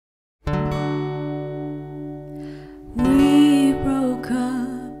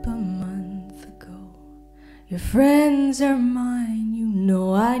Your friends are mine, you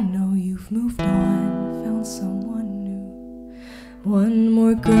know I know you've moved on, found someone new. One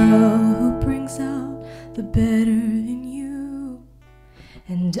more girl who brings out the better in you.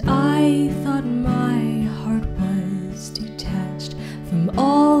 And I thought my heart was detached from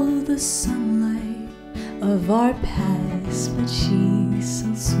all the sunlight of our past. But she's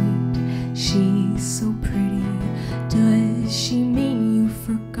so sweet, she's so pretty. Does she mean you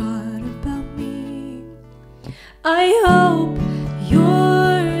forgot about me? I hope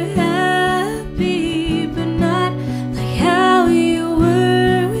you're happy, but not like how you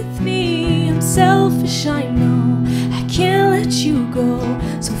were with me. I'm selfish, I know, I can't let you go.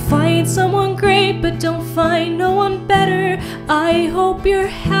 So find someone great, but don't find no one better. I hope you're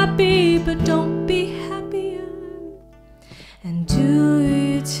happy, but don't be happier. And do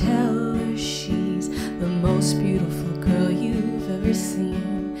you tell her she's the most beautiful girl you've ever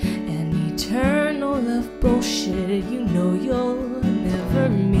seen? And eternal love bullshit, you know you'll never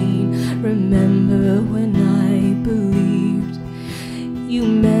mean. Remember when I believed you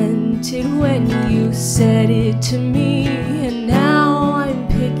meant it when you said it to me? And now I'm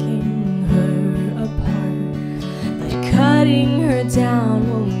picking her apart, like cutting her down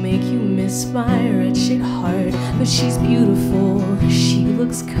will make you miss my wretched heart. But she's beautiful, she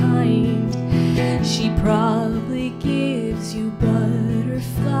looks kind, she probably gives you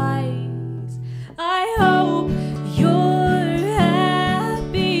butterflies. I hope you're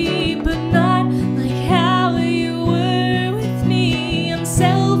happy, but not like how you were with me. I'm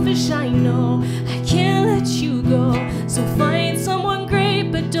selfish, I know, I can't let you go. So find someone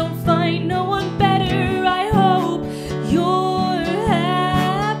great, but don't find no one better. I hope you're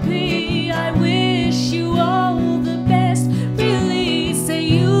happy, I wish you all the best. Really say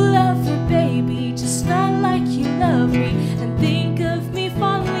you love her, baby, just not like you love me. And think of me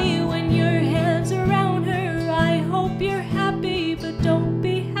fondly when your hands around her. I hope you're happy, but don't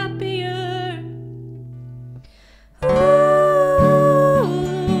be happier. Ooh.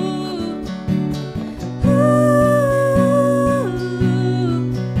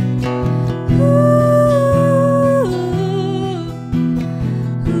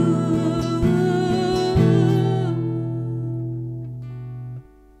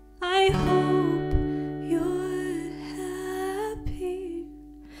 I hope you're happy,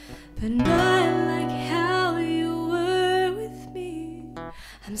 but not like how you were with me.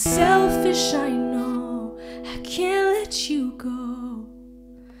 I'm selfish, I know, I can't let you go.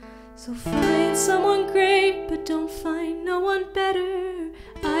 So find someone great, but don't find no one better.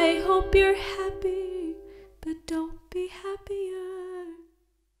 I hope you're happy, but don't be happier.